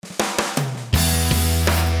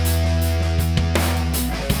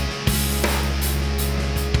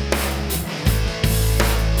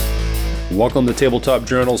Welcome to Tabletop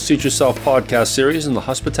Journal's Seat Yourself podcast series in the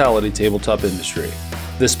hospitality tabletop industry.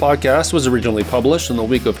 This podcast was originally published in the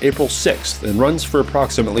week of April 6th and runs for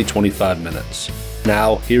approximately 25 minutes.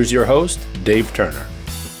 Now, here's your host, Dave Turner.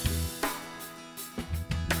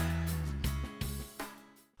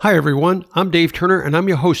 Hi, everyone. I'm Dave Turner, and I'm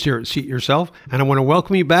your host here at Seat Yourself, and I want to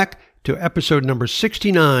welcome you back to episode number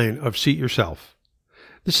 69 of Seat Yourself.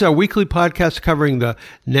 This is our weekly podcast covering the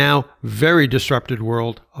now very disrupted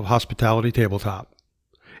world of hospitality tabletop.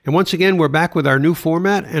 And once again, we're back with our new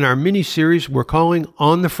format and our mini-series we're calling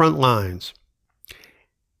On the Front Lines.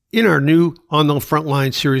 In our new On the Front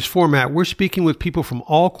Lines series format, we're speaking with people from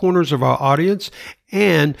all corners of our audience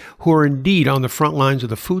and who are indeed on the front lines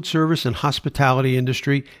of the food service and hospitality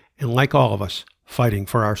industry and, like all of us, fighting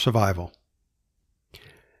for our survival.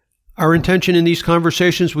 Our intention in these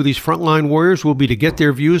conversations with these frontline warriors will be to get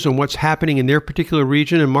their views on what's happening in their particular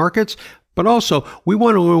region and markets, but also we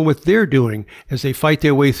want to learn what they're doing as they fight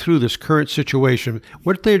their way through this current situation,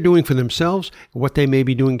 what they're doing for themselves, and what they may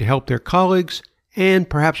be doing to help their colleagues, and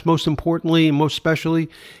perhaps most importantly and most specially,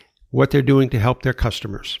 what they're doing to help their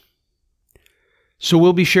customers. So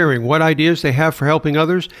we'll be sharing what ideas they have for helping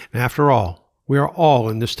others, and after all, we are all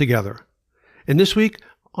in this together. And this week,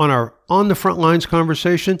 on our On the Front Lines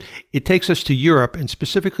conversation, it takes us to Europe and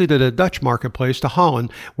specifically to the Dutch marketplace, to Holland,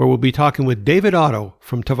 where we'll be talking with David Otto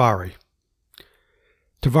from Tavari.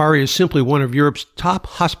 Tavari is simply one of Europe's top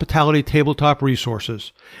hospitality tabletop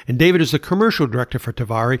resources. And David is the commercial director for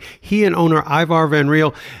Tavari. He and owner Ivar van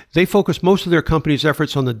Riel, they focus most of their company's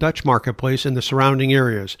efforts on the Dutch marketplace and the surrounding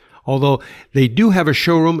areas. Although they do have a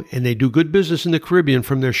showroom and they do good business in the Caribbean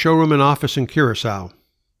from their showroom and office in Curacao.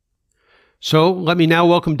 So let me now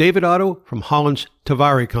welcome David Otto from Holland's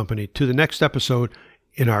Tavari Company to the next episode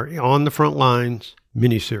in our On the Front Lines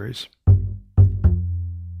mini-series.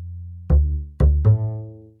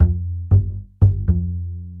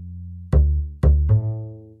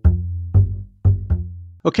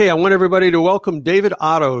 Okay, I want everybody to welcome David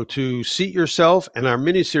Otto to Seat Yourself and our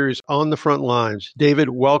mini-series On the Front Lines. David,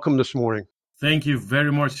 welcome this morning. Thank you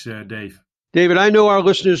very much, Dave. David, I know our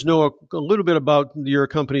listeners know a little bit about your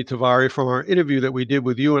company, Tavari, from our interview that we did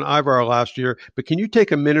with you and Ivar last year, but can you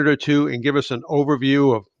take a minute or two and give us an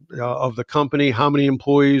overview of the company, how many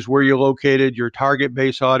employees, where you're located, your target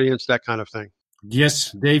base audience, that kind of thing?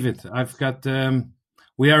 Yes, David, I've got,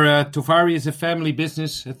 Tavari is a family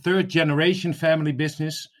business, a third generation family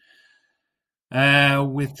business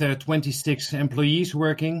with 26 employees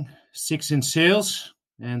working, 6 in sales,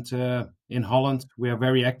 and in Holland we are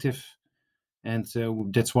very active. And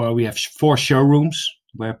that's why we have 4 showrooms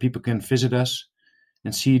where people can visit us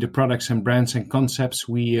and see the products and brands and concepts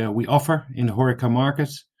we offer in the HoReCa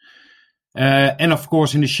market. And of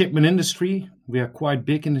course, in the shipment industry, we are quite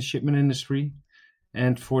big in the shipment industry.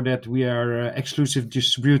 And for that, we are exclusive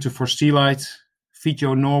distributor for Steelite,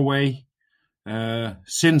 Vitjo Norway,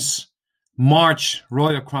 since March,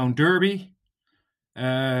 Royal Crown Derby,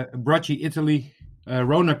 Bracci Italy,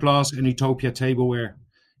 Rona Glass, and Utopia Tableware.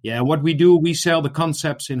 Yeah, what we do, we sell the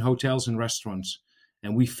concepts in hotels and restaurants,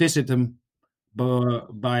 and we visit them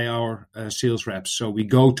by our sales reps. So we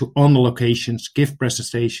go to on the locations, give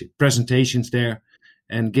presentations there,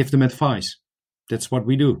 and give them advice. That's what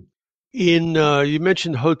we do. You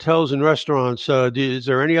mentioned hotels and restaurants. Is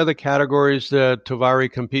there any other categories that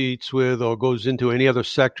Tavari competes with or goes into any other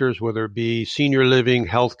sectors, whether it be senior living,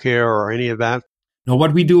 healthcare, or any of that? No,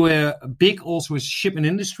 what we do big also is shipment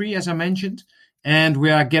industry, as I mentioned. And we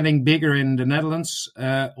are getting bigger in the Netherlands,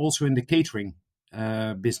 also in the catering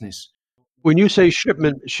business. When you say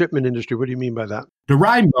shipment industry, what do you mean by that? The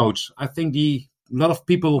Rhine boats. I think a lot of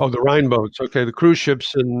people. Oh, the Rhine boats. Okay, the cruise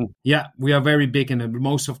ships and. Yeah, we are very big in it.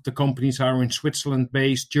 Most of the companies are in Switzerland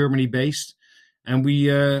based, Germany based, and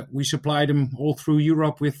we supply them all through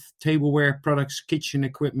Europe with tableware products, kitchen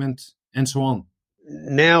equipment, and so on.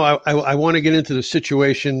 Now, I want to get into the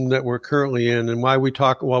situation that we're currently in and why we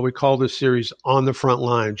call this series On the Front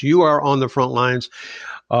Lines. You are on the front lines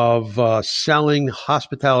of selling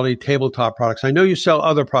hospitality tabletop products. I know you sell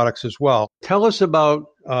other products as well. Tell us about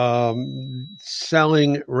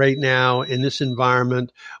selling right now in this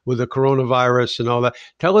environment with the coronavirus and all that.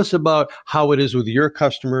 Tell us about how it is with your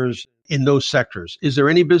customers in those sectors. Is there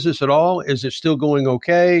any business at all? Is it still going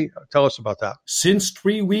okay? Tell us about that. Since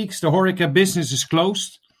 3 weeks, the HoReCa business is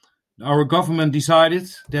closed. Our government decided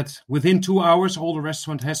that within 2 hours, all the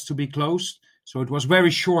restaurant has to be closed. So it was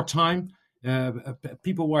very short time.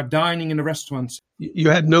 People were dining in the restaurants. You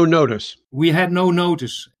had no notice? We had no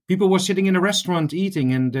notice. People were sitting in a restaurant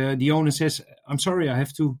eating, and the owner says, "I'm sorry,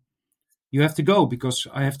 you have to go because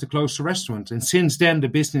I have to close the restaurant." And since then, the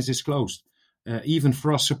business is closed. even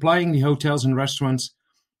for us supplying the hotels and restaurants,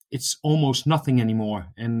 it's almost nothing anymore.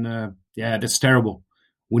 And that's terrible.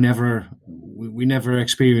 We never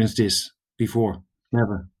experienced this before,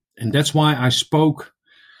 never. And that's why I spoke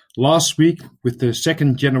last week with the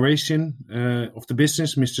second generation of the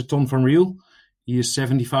business, Mr. Ton van Riel. He is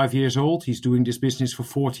 75 years old. He's doing this business for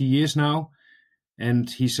 40 years now. And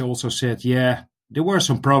he's also said, yeah, there were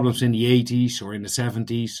some problems in the 80s or in the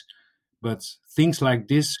 70s, but things like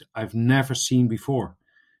this I've never seen before.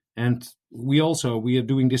 And we are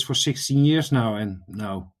doing this for 16 years now, and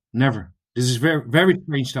no, never. This is very, very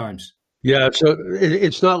strange times. Yeah, so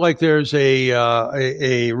it's not like there's a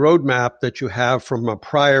roadmap that you have from a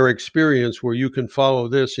prior experience where you can follow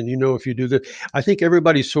this and if you do this. I think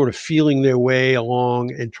everybody's sort of feeling their way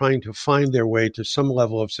along and trying to find their way to some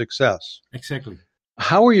level of success. Exactly.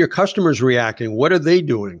 How are your customers reacting? What are they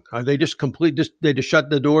doing? Are they just they just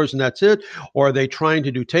shut the doors and that's it? Or are they trying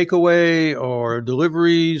to do takeaway or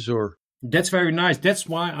deliveries or? That's very nice. That's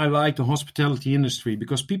why I like the hospitality industry,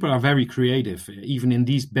 because people are very creative. Even in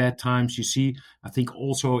these bad times, you see, I think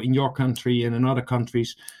also in your country and in other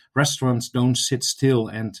countries, restaurants don't sit still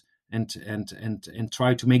and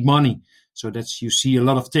try to make money. So you see a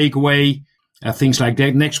lot of takeaway, things like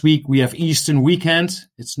that. Next week we have Easter weekend.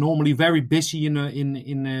 It's normally very busy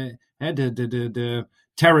the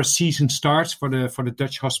terrace season starts for the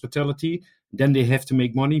Dutch hospitality. Then they have to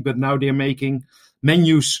make money, but now they're making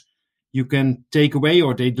menus you can take away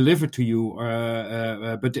or they deliver to you.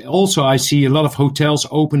 But also I see a lot of hotels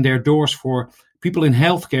open their doors for people in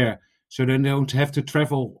healthcare, so they don't have to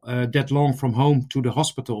travel that long from home to the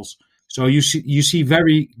hospitals. So you see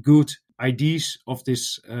very good ideas of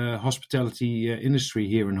this hospitality industry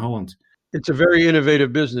here in Holland. It's a very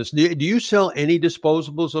innovative business. Do you sell any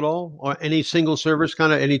disposables at all, or any single service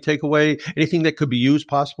kind of any takeaway, anything that could be used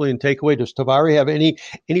possibly in takeaway? Does Tavares have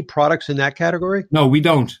any products in that category? No, we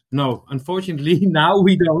don't. No, unfortunately, now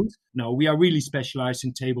we don't. No, we are really specialized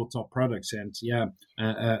in tabletop products and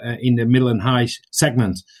in the middle and high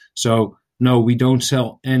segment. So no, we don't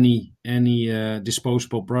sell any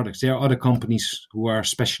disposable products. There are other companies who are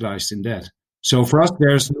specialized in that. So for us,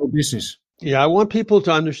 there's no business. Yeah, I want people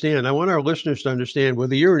to understand. I want our listeners to understand,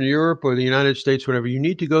 whether you're in Europe or the United States, whatever, you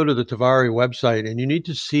need to go to the Tavares website and you need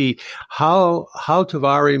to see how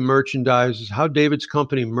Tavares merchandises, how David's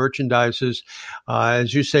company merchandises,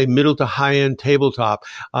 as you say, middle to high end tabletop.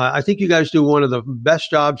 I think you guys do one of the best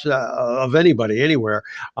jobs of anybody anywhere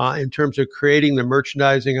in terms of creating the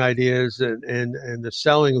merchandising ideas and the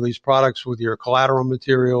selling of these products with your collateral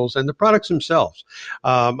materials and the products themselves.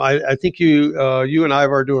 I think you and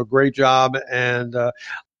Ivar do a great job. And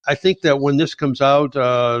I think that when this comes out,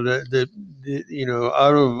 out of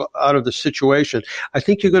the situation, I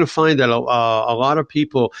think you're going to find that a lot of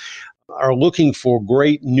people are looking for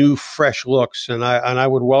great new fresh looks, and I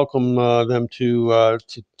would welcome them to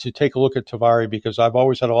take a look at Tavares, because I've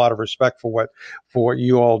always had a lot of respect for what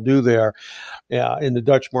you all do there in the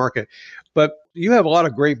Dutch market. But you have a lot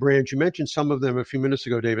of great brands. You mentioned some of them a few minutes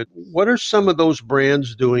ago, David. What are some of those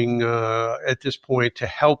brands doing at this point to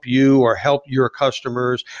help you or help your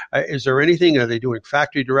customers? Is there anything? Are they doing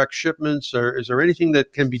factory direct shipments, or is there anything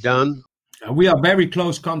that can be done? We are very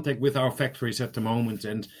close contact with our factories at the moment,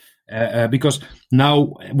 and because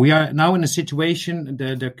now we are in a situation,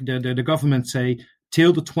 the government say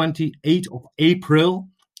till the 28th of April,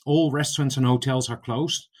 all restaurants and hotels are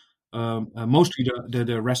closed, mostly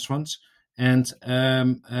the restaurants. And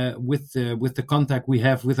with the contact we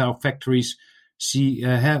have with our factories, see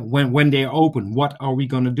when they are open, what are we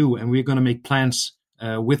going to do? And we're going to make plans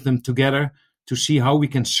with them together to see how we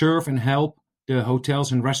can serve and help the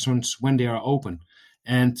hotels and restaurants when they are open.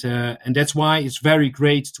 And that's why it's very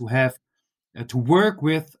great to have to work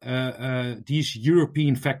with these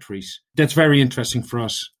European factories. That's very interesting for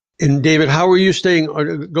us. And David, how are you staying?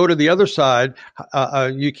 Go to the other side.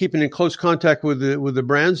 You're keeping in close contact with the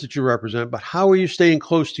brands that you represent, but how are you staying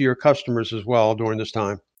close to your customers as well during this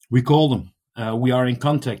time? We call them. We are in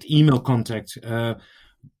contact, email contact.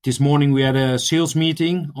 This morning we had a sales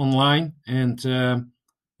meeting online, and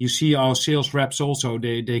you see our sales reps also.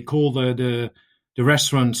 They call the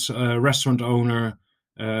restaurant owner,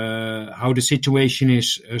 how the situation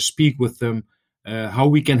is, speak with them, how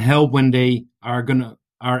we can help when they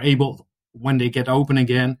are able when they get open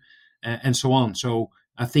again, and so on. So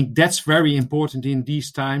I think that's very important in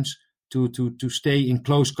these times to stay in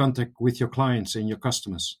close contact with your clients and your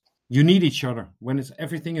customers. You need each other. When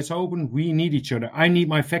everything is open, we need each other. I need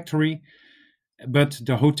my factory, but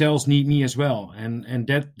the hotels need me as well. And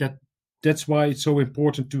that's why it's so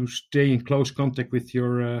important to stay in close contact with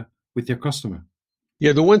your customer.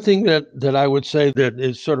 Yeah, the one thing that I would say that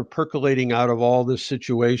is sort of percolating out of all this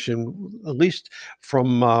situation, at least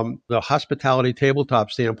from the hospitality tabletop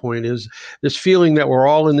standpoint, is this feeling that we're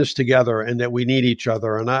all in this together and that we need each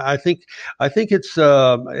other. And I think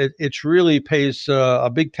it's really pays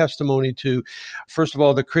a big testimony to, first of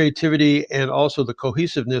all, the creativity and also the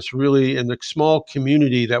cohesiveness really in the small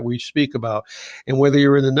community that we speak about. And whether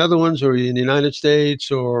you're in the Netherlands or in the United States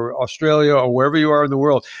or Australia or wherever you are in the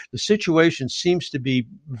world, the situation seems to be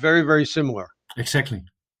very, very similar. Exactly,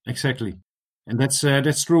 and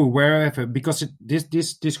that's true. Wherever, because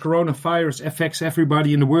this coronavirus affects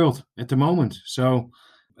everybody in the world at the moment. So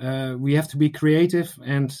we have to be creative,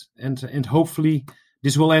 and hopefully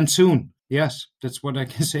this will end soon. Yes, that's what I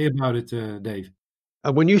can say about it, Dave.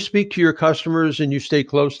 When you speak to your customers and you stay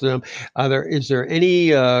close to them, is there any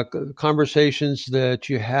conversations that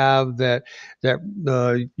you have that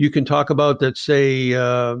you can talk about that say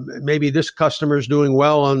maybe this customer is doing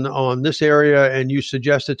well on this area and you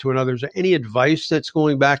suggest it to another? Is there any advice that's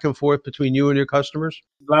going back and forth between you and your customers?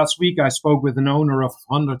 Last week I spoke with an owner of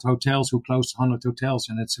 100 hotels who closed 100 hotels,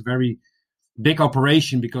 and it's a very big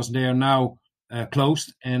operation because they are now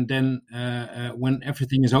closed, and then when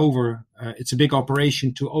everything is over, it's a big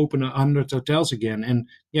operation to open 100 hotels again. And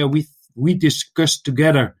yeah, we discussed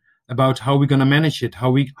together about how we're going to manage it,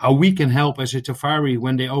 how we can help as a Tafari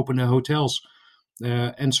when they open the hotels,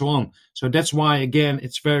 and so on. So that's why, again,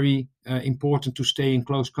 it's very important to stay in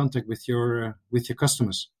close contact with your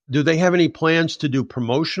customers. Do they have any plans to do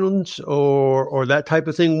promotions or that type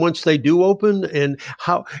of thing once they do open? And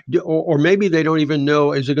how, or maybe they don't even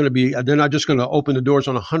know, is it going to be, they're not just going to open the doors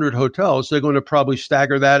on 100 hotels. They're going to probably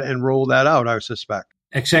stagger that and roll that out, I suspect.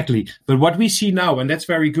 Exactly. But what we see now, and that's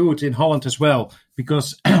very good in Holland as well,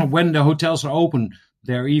 because when the hotels are open,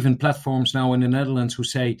 there are even platforms now in the Netherlands who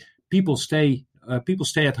say people stay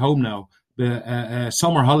at home now. The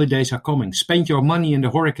summer holidays are coming. Spend your money in the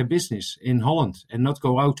HoReCa business in Holland and not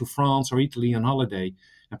go out to France or Italy on holiday.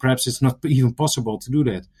 And perhaps it's not even possible to do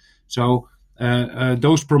that. So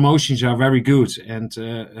those promotions are very good. And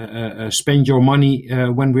spend your money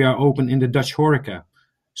when we are open in the Dutch HoReCa,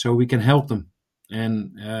 so we can help them.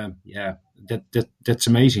 And that's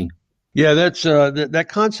amazing. Yeah, that's that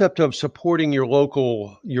concept of supporting your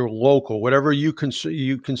local, whatever you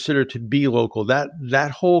consider to be local.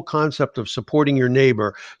 That whole concept of supporting your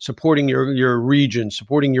neighbor, supporting your region,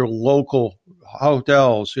 supporting your local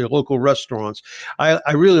hotels, your local restaurants.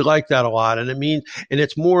 I really like that a lot, and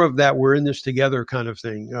it's more of that we're in this together kind of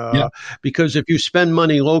thing. Because if you spend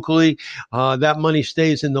money locally, that money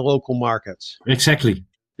stays in the local markets. Exactly.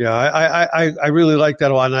 Yeah, I really like that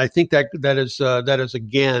a lot, and I think that is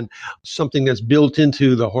again something that's built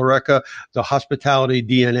into the HoReCa, the hospitality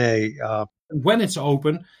DNA. When it's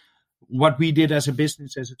open, what we did as a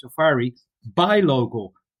business, as a Tafari, buy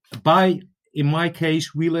local. In my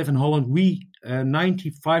case, we live in Holland.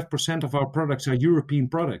 95% of our products are European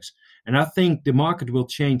products, and I think the market will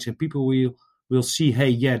change, and people will see, hey,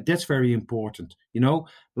 yeah, that's very important.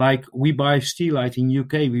 Like we buy Steelite in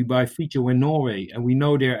UK, we buy Fito in Norway, and we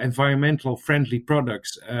know they're environmental friendly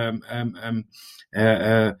products.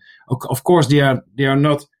 Of course, they are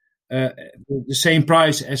not the same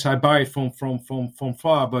price as I buy it from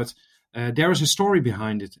far, but there is a story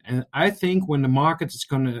behind it. And I think when the market is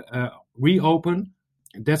going to reopen,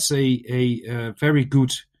 that's a very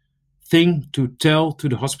good thing to tell to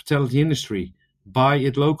the hospitality industry. Buy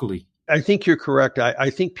it locally. I think you're correct. I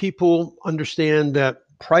think people understand that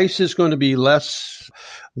price is going to be less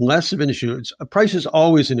of an issue. Price is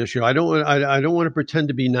always an issue. I don't want to pretend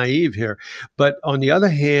to be naive here, but on the other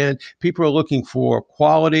hand, people are looking for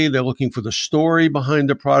quality. They're looking for the story behind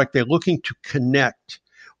the product. They're looking to connect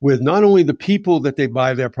with not only the people that they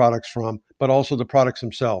buy their products from, but also the products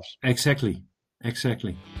themselves. Exactly.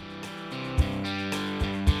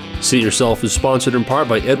 Seat Yourself is sponsored in part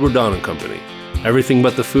by Edward Don & Company. Everything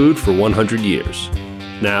but the food for 100 years.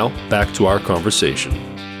 Now, back to our conversation.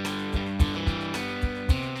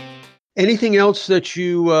 Anything else that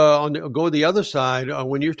you, go the other side,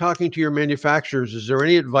 when you're talking to your manufacturers, is there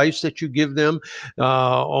any advice that you give them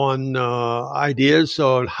on ideas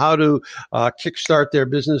on how to kickstart their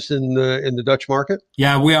business in the Dutch market?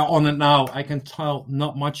 Yeah, we are on it now. I can tell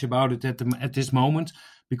not much about it at this moment,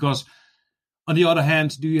 because on the other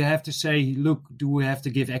hand, do you have to say, look, do we have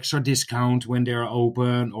to give extra discount when they're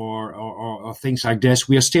open or things like this?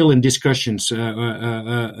 We are still in discussions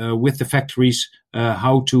with the factories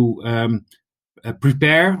how to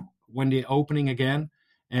prepare when they're opening again,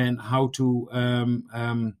 and how to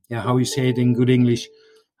how you say it in good English,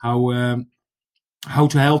 how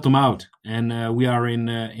to help them out. And we are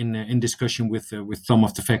in discussion with some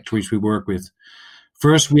of the factories we work with.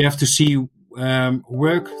 First, we have to see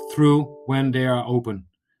work through when they are open,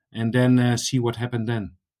 and then see what happened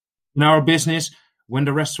then. In our business, when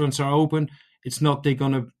the restaurants are open, it's not they're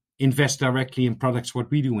going to invest directly in products what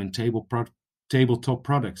we do in tabletop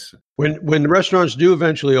products. When the restaurants do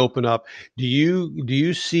eventually open up, do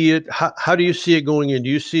you see it? How do you see it going in? Do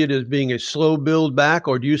you see it as being a slow build back,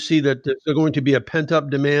 or do you see that there's going to be a pent up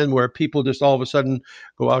demand where people just all of a sudden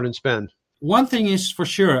go out and spend? One thing is for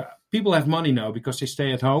sure, people have money now because they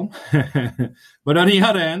stay at home. But on the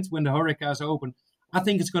other hand, when the HoReCa is open, I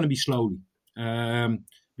think it's going to be slowly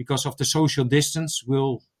because of the social distance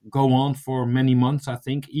will go on for many months, I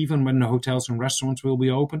think, even when the hotels and restaurants will be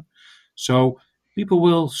open. So people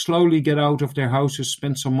will slowly get out of their houses,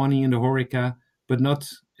 spend some money in the HoReCa, but not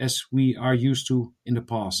as we are used to in the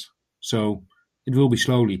past. So it will be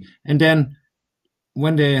slowly. And then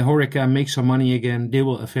when the HoReCa makes some money again, they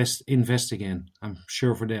will invest again. I'm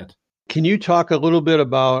sure for that. Can you talk a little bit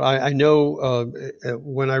about, I know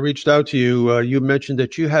when I reached out to you, you mentioned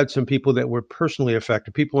that you had some people that were personally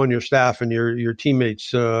affected, people on your staff and your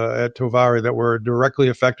teammates at Tovari that were directly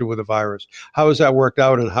affected with the virus. How has that worked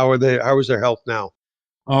out, and how is their health now?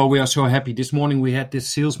 Oh, we are so happy. This morning we had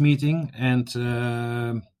this sales meeting, and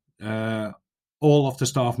all of the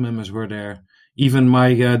staff members were there. Even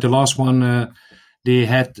the last one, they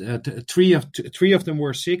had three of them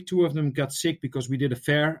were sick. Two of them got sick because we did a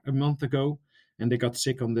fair a month ago, and they got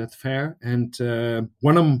sick on that fair. And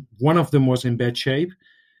one of them was in bad shape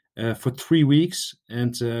for 3 weeks,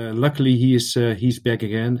 and luckily he's back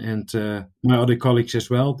again. And my other colleagues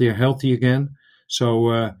as well, they're healthy again.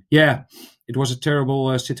 So it was a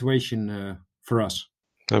terrible situation for us.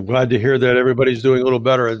 I'm glad to hear that everybody's doing a little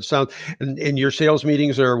better. It sounds, and your sales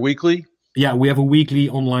meetings are weekly? Yeah, we have a weekly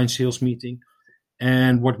online sales meeting.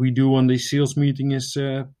 And what we do on this sales meeting is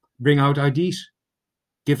bring out ideas,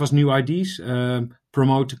 give us new ideas,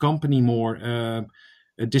 promote the company more,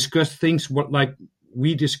 discuss things like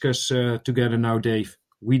we discuss together now, Dave.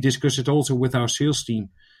 We discuss it also with our sales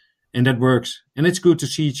team, and that works. And it's good to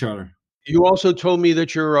see each other. You also told me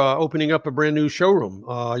that you're opening up a brand new showroom.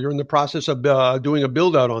 You're in the process of doing a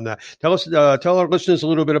build out on that. Tell our listeners a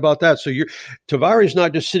little bit about that. So Tovari is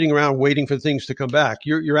not just sitting around waiting for things to come back.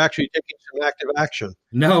 You're actually taking some active action.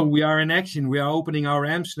 No, we are in action. We are opening our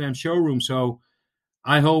Amsterdam showroom. So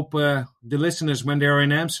I hope the listeners, when they're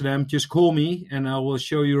in Amsterdam, just call me and I will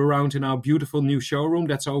show you around in our beautiful new showroom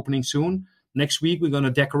that's opening soon. Next week, we're going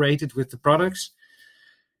to decorate it with the products.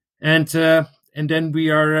 And then we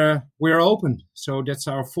are open. So that's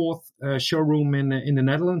our fourth showroom in the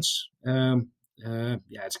Netherlands.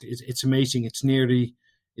 It's amazing. It's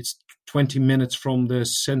 20 minutes from the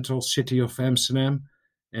central city of Amsterdam,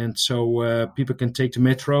 and so people can take the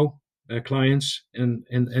metro, clients, and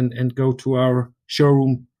go to our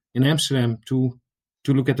showroom in Amsterdam to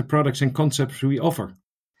look at the products and concepts we offer.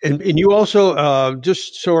 And you also,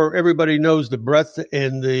 just so everybody knows the breadth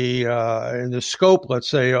and the scope, let's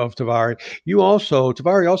say, of Tovari,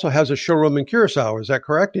 Tovari also has a showroom in Curacao. Is that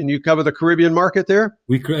correct? And you cover the Caribbean market there?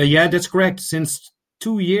 Yeah, that's correct. Since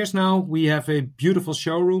 2 years now, we have a beautiful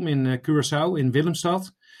showroom in Curacao, in Willemstad.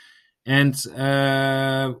 And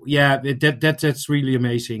that's really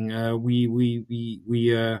amazing.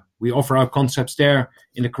 We offer our concepts there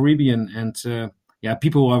in the Caribbean, and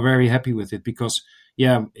people are very happy with it because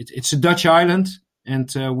it's a Dutch island, and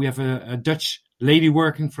we have a Dutch lady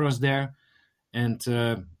working for us there, and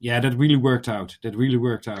that really worked out.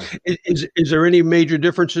 Is there any major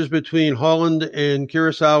differences between Holland and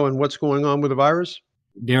Curacao and what's going on with the virus?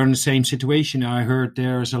 They're in the same situation. I heard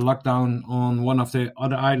there's a lockdown on one of the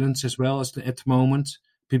other islands as well at the moment.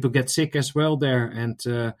 People get sick as well there, and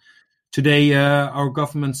today our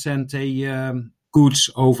government sent goods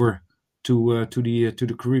over to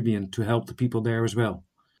the Caribbean to help the people there as well.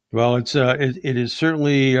 Well, it has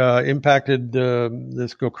certainly impacted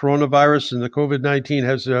this coronavirus, and the COVID-19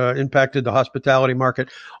 has impacted the hospitality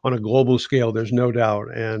market on a global scale. There's no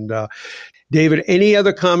doubt. And David, any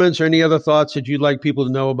other comments or any other thoughts that you'd like people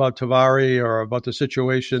to know about Tovari or about the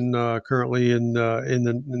situation currently in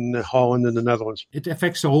Holland and the Netherlands? It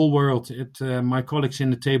affects the whole world. My colleagues in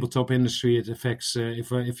the tabletop industry, it affects.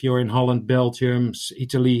 If you're in Holland, Belgium,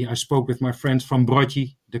 Italy, I spoke with my friends from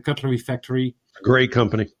Broglie, the cutlery factory. Great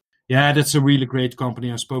company. Yeah, that's a really great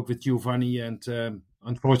company. I spoke with Giovanni, and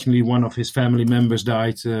unfortunately, one of his family members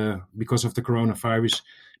died because of the coronavirus.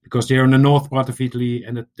 Because they're in the north part of Italy,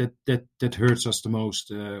 and that hurts us the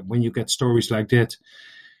most when you get stories like that.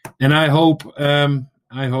 And I hope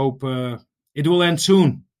it will end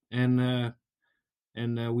soon, and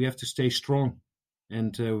we have to stay strong.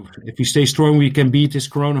 And if we stay strong, we can beat this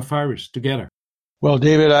coronavirus together. Well,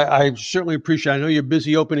 David, I certainly appreciate it. I know you're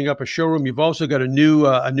busy opening up a showroom. You've also got a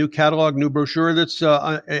new catalog, new brochure that's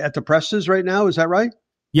at the presses right now. Is that right?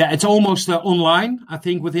 Yeah, it's almost online, I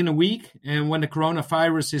think, within a week. And when the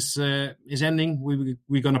coronavirus is ending,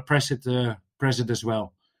 we're going to press it as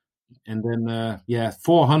well. And then,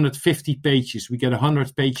 450 pages. We get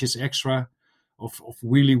 100 pages extra of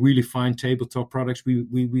really, really fine tabletop products.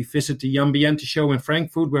 We visit the Ambiente show in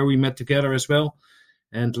Frankfurt, where we met together as well.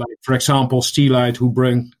 And like, for example, Steelite, who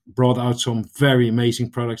brought out some very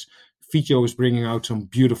amazing products. Fitjo is bringing out some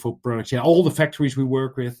beautiful products. Yeah, all the factories we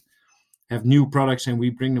work with have new products, and we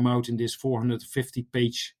bring them out in this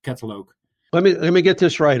 450-page catalog. Let me get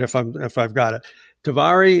this right if I've got it.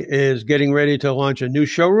 Tavory is getting ready to launch a new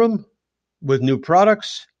showroom with new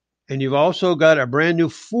products, and you've also got a brand new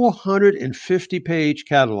 450-page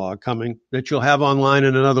catalog coming that you'll have online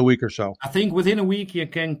in another week or so. I think within a week you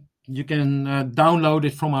can download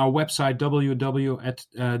it from our website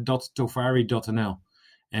www.tavory.nl,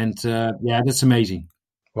 and that's amazing.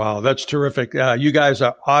 Wow, that's terrific. You guys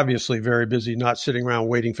are obviously very busy, not sitting around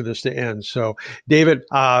waiting for this to end. So, David,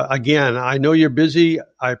 again, I know you're busy.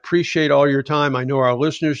 I appreciate all your time. I know our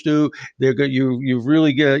listeners do. You've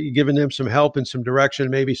really given them some help and some direction,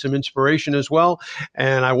 maybe some inspiration as well.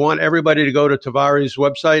 And I want everybody to go to Tavory's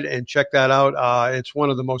website and check that out. It's one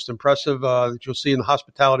of the most impressive that you'll see in the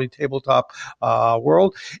hospitality tabletop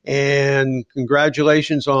world. And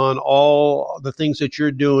congratulations on all the things that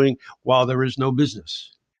you're doing while there is no business.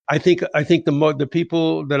 I think the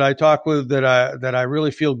people that I talk with that I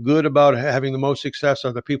really feel good about having the most success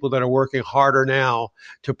are the people that are working harder now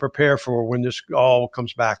to prepare for when this all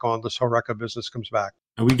comes back on, this HoReCa business comes back.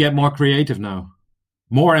 And we get more creative now,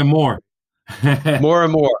 more and more. More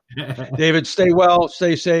and more. David, stay well,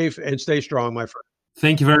 stay safe, and stay strong, my friend.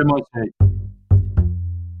 Thank you very much, Dave.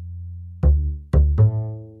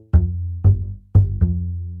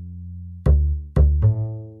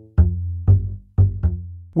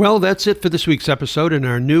 Well, that's it for this week's episode in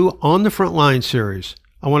our new On the Front Line series.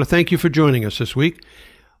 I want to thank you for joining us this week.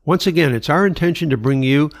 Once again, it's our intention to bring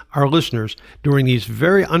you, our listeners, during these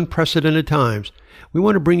very unprecedented times. We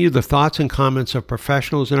want to bring you the thoughts and comments of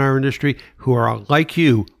professionals in our industry who are, like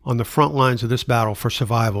you, on the front lines of this battle for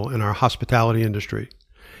survival in our hospitality industry.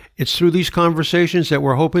 It's through these conversations that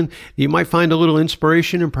we're hoping that you might find a little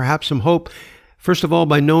inspiration and perhaps some hope, first of all,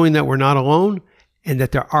 by knowing that we're not alone and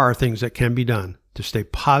that there are things that can be done to stay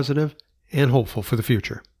positive and hopeful for the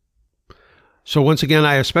future. So once again,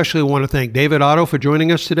 I especially want to thank David Otto for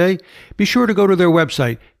joining us today. Be sure to go to their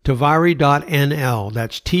website, tavory.nl.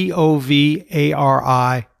 That's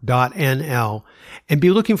TOVARI.nl. And be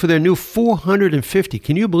looking for their new 450,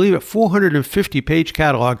 can you believe it, 450-page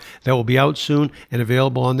catalog that will be out soon and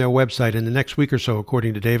available on their website in the next week or so,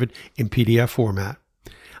 according to David, in PDF format.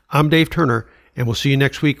 I'm Dave Turner, and we'll see you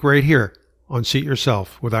next week right here on Seat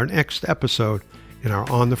Yourself with our next episode in our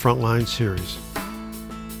On the Front Line series.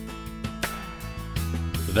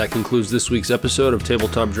 That concludes this week's episode of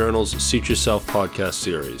Tabletop Journal's Seat Yourself podcast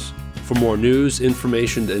series. For more news,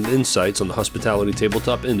 information, and insights on the hospitality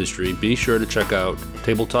tabletop industry, be sure to check out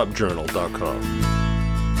tabletopjournal.com.